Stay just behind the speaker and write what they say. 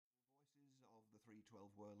2012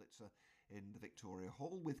 Wurlitzer in the Victoria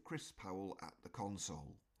Hall with Chris Powell at the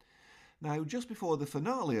console. Now, just before the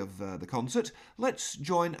finale of the concert, let's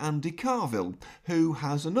join Andy Carville, who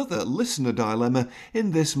has another listener dilemma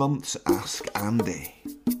in this month's Ask Andy.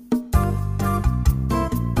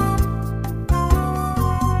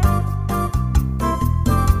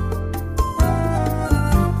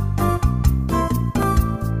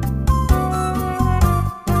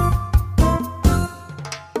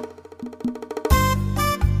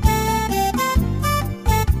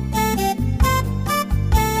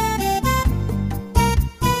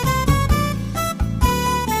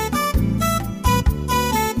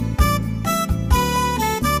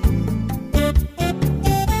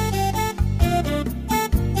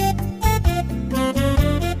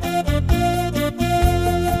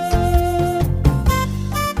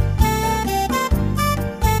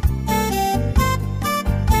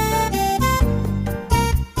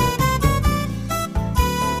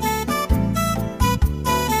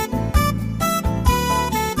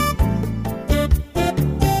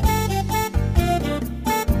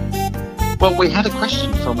 Well, we had a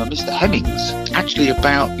question from a Mr. Hemmings, actually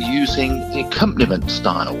about using the accompaniment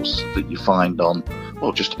styles that you find on,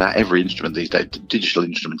 well, just about every instrument these days, digital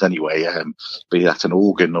instruments anyway, be that an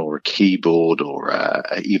organ or a keyboard or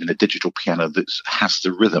even a digital piano that has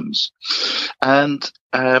the rhythms. And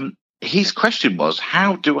his question was,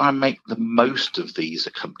 how do I make the most of these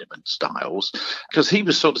accompaniment styles? Because he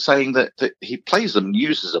was sort of saying that he plays them and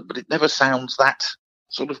uses them, but it never sounds that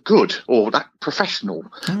sort of good or that professional,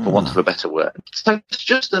 for want of a better word. So it's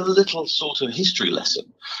just a little sort of history lesson.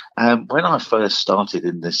 When I first started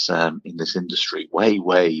in this industry,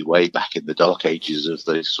 way back in the dark ages of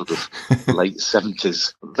the sort of late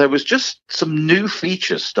 70s, there was just some new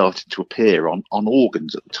features starting to appear on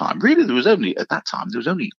organs at the time. Really, there was only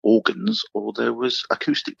organs or there was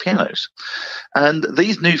acoustic pianos. And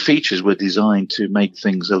these new features were designed to make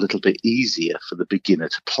things a little bit easier for the beginner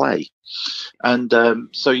to play. And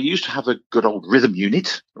so you used to have a good old rhythm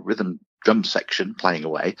unit, a rhythm drum section playing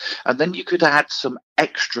away, and then you could add some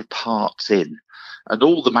extra parts in. And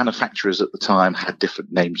all the manufacturers at the time had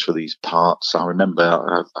different names for these parts. I remember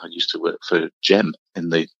I used to work for Gem in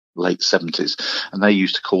the late 70s, and they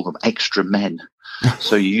used to call them extra men.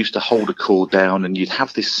 So you used to hold a chord down and you'd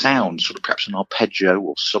have this sound, sort of perhaps an arpeggio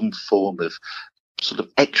or some form of sort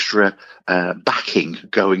of extra backing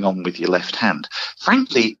going on with your left hand.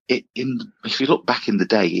 Frankly, if you look back in the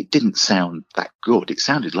day, it didn't sound that good. It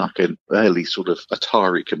sounded like an early sort of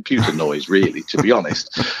Atari computer noise, really, to be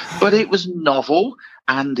honest. But it was novel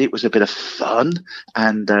and it was a bit of fun,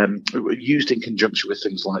 and used in conjunction with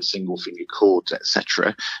things like single finger chords,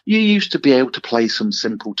 etc. You used to be able to play some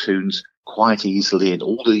simple tunes quite easily, and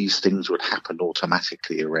all these things would happen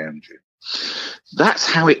automatically around you. That's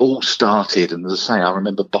how it all started. And as I say, I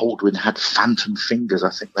remember Baldwin had phantom fingers,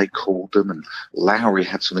 I think they called them, and Lowry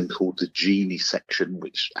had something called the Genie section,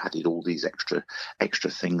 which added all these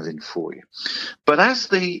extra things in for you. But as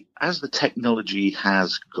the technology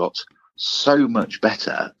has got so much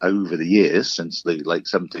better over the years, since the late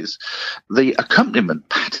 70s, the accompaniment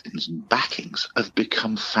patterns and backings have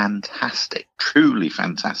become fantastic, truly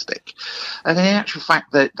fantastic. And in actual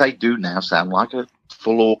fact, they do now sound like a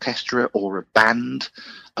full orchestra or a band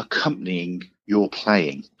accompanying your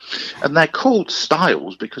playing. And they're called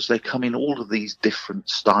styles because they come in all of these different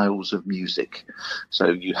styles of music. So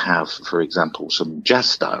you have, for example, some jazz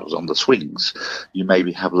styles on the swings. You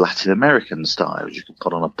maybe have Latin American styles. You can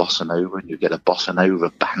put on a bossa nova and you get a bossa nova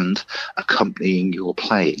band accompanying your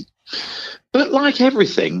playing. But like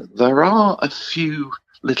everything, there are a few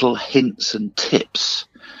little hints and tips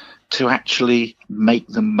to actually make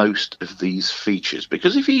the most of these features,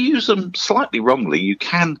 because if you use them slightly wrongly, you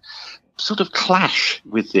can sort of clash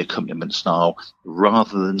with the accompaniment style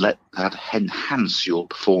rather than let that enhance your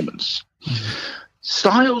performance.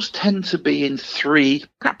 Styles tend to be in three,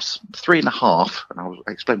 perhaps 3.5, and I'll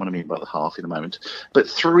explain what I mean by the half in a moment, but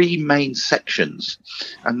three main sections,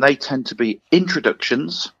 and they tend to be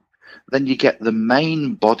introductions, then you get the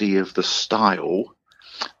main body of the style,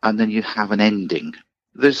 and then you have an ending.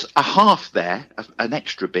 There's a half there, an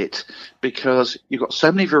extra bit, because you've got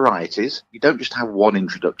so many varieties. You don't just have one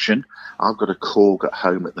introduction. I've got a Korg at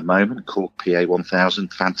home at the moment, Korg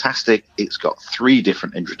PA1000, fantastic. It's got 3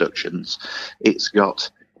 different introductions. It's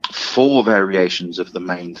got 4 variations of the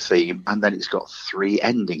main theme, and then it's got 3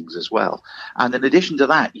 endings as well. And in addition to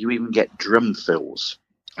that, you even get drum fills.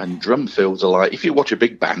 And drum fills are like, if you watch a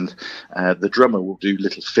big band, the drummer will do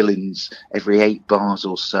little fill-ins every 8 bars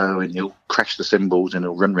or so, and he'll crash the cymbals and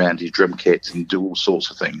he'll run around his drum kit and do all sorts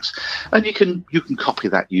of things. And you can copy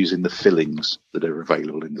that using the fillings that are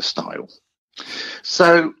available in the style.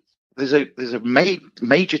 So there's a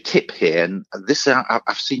major tip here, and this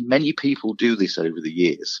I've seen many people do this over the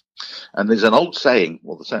years. And there's an old saying,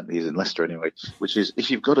 well, there certainly is in Leicester anyway, which is, if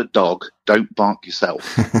you've got a dog, don't bark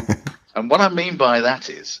yourself. And what I mean by that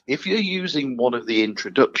is, if you're using one of the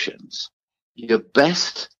introductions, you're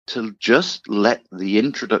best to just let the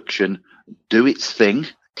introduction do its thing,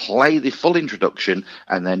 play the full introduction,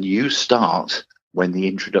 and then you start when the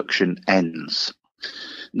introduction ends.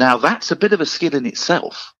 Now, that's a bit of a skill in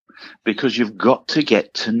itself, because you've got to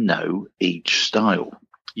get to know each style.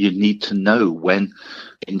 You need to know when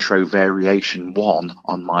intro variation 1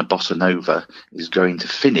 on my bossa nova is going to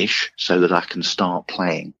finish so that I can start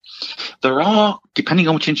playing. There are, depending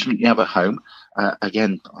on which instrument you have at home,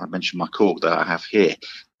 again, I mentioned my cork that I have here,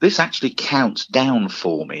 this actually counts down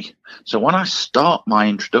for me. So when I start my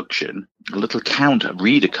introduction, a little counter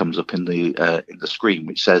reader comes up in the screen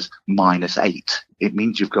which says -8. It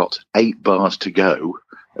means you've got 8 bars to go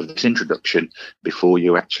of this introduction before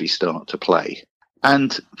you actually start to play.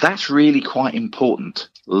 And that's really quite important.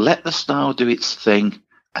 Let the style do its thing,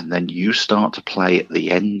 and then you start to play at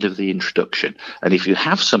the end of the introduction. And if you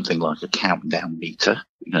have something like a countdown meter,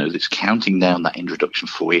 that's counting down that introduction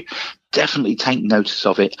for you, definitely take notice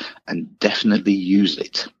of it and definitely use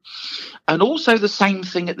it. And also the same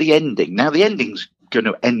thing at the ending. Now, the ending's going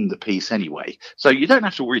to end the piece anyway, so you don't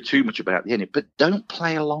have to worry too much about the ending, but don't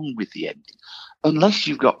play along with the ending. Unless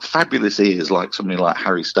you've got fabulous ears like somebody like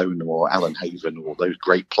Harry Stone or Alan Haven or those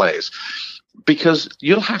great players, because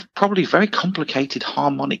you'll have probably very complicated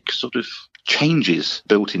harmonic sort of changes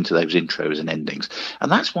built into those intros and endings.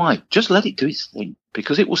 And that's why just let it do its thing,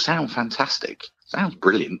 because it will sound fantastic. Sounds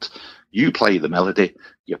brilliant. You play the melody,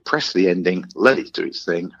 you press the ending, let it do its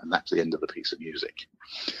thing, and that's the end of the piece of music.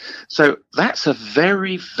 So that's a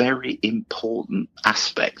very, very important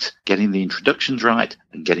aspect, getting the introductions right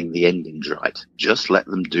and getting the endings right. Just let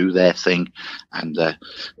them do their thing and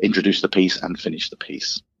introduce the piece and finish the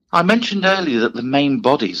piece. I mentioned earlier that the main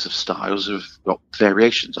bodies of styles have got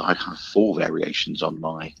variations. I have 4 variations on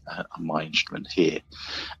my instrument here.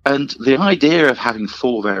 And the idea of having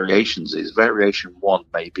 4 variations is variation 1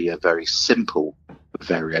 may be a very simple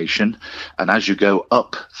variation. And as you go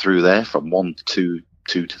up through there from 1 to 2,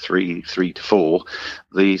 2 to 3, 3 to 4,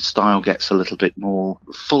 the style gets a little bit more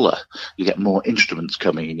fuller. You get more instruments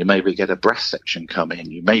coming in. You maybe get a brass section come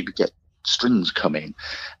in. You maybe get strings come in,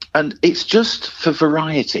 and it's just for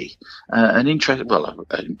variety. An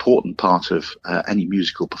important part of any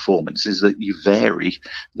musical performance is that you vary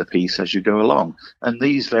the piece as you go along, and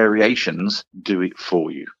these variations do it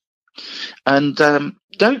for you. And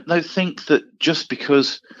don't think that just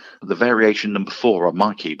because the variation number 4 on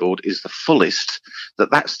my keyboard is the fullest,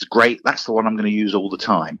 that's great, that's the one I'm going to use all the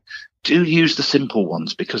time. Do use the simple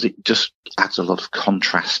ones, because it just adds a lot of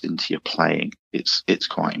contrast into your playing. It's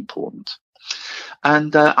quite important.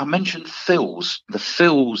 And I mentioned fills. The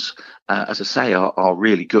fills, as I say, are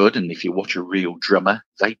really good. And if you watch a real drummer,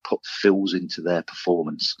 they put fills into their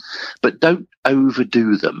performance. But don't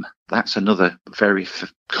overdo them. That's another very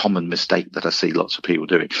common mistake that I see lots of people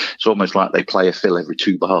doing. It's almost like they play a fill every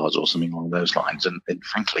 2 bars or something along those lines. And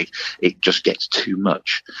frankly, it just gets too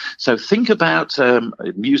much. So think about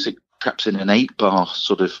music perhaps in an 8-bar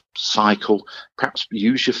sort of cycle. Perhaps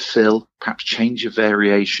use your fill, perhaps change your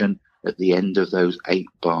variation at the end of those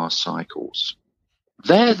 8-bar cycles.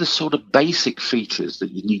 They're the sort of basic features that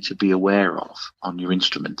you need to be aware of on your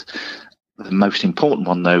instrument. The most important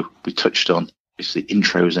one, though, we touched on, is the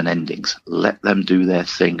intros and endings. Let them do their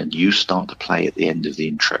thing, and you start to play at the end of the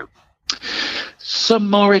intro. Some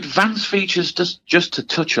more advanced features, just to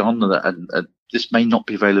touch on, and this may not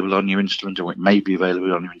be available on your instrument, or it may be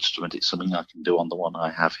available on your instrument. It's something I can do on the one I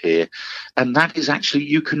have here. And that is actually,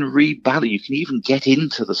 you can rebalance. You can even get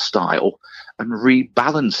into the style and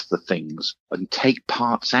rebalance the things and take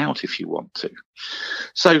parts out if you want to.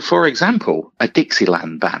 So, for example, a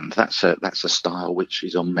Dixieland band, that's a style which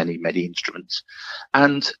is on many, many instruments.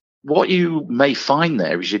 And what you may find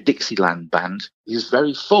there is your Dixieland band is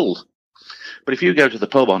very full. But if you go to the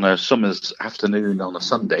pub on a summer's afternoon on a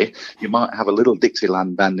Sunday, you might have a little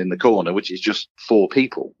Dixieland band in the corner, which is just 4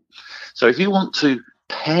 people. So if you want to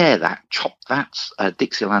chop that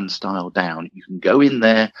Dixieland style down, you can go in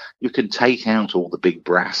there, you can take out all the big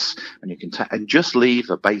brass, and you can and just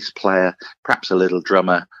leave a bass player, perhaps a little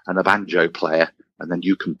drummer, and a banjo player, and then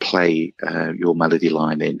you can play your melody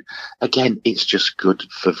line in. Again, it's just good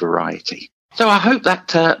for variety. So I hope that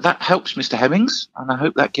that helps Mr. Hemmings, and I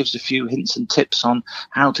hope that gives a few hints and tips on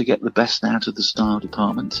how to get the best out of the style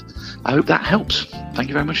department. I hope that helps. Thank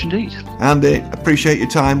you very much indeed. Andy, appreciate your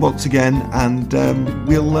time once again, and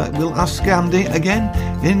we'll ask Andy again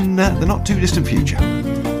in the not too distant future.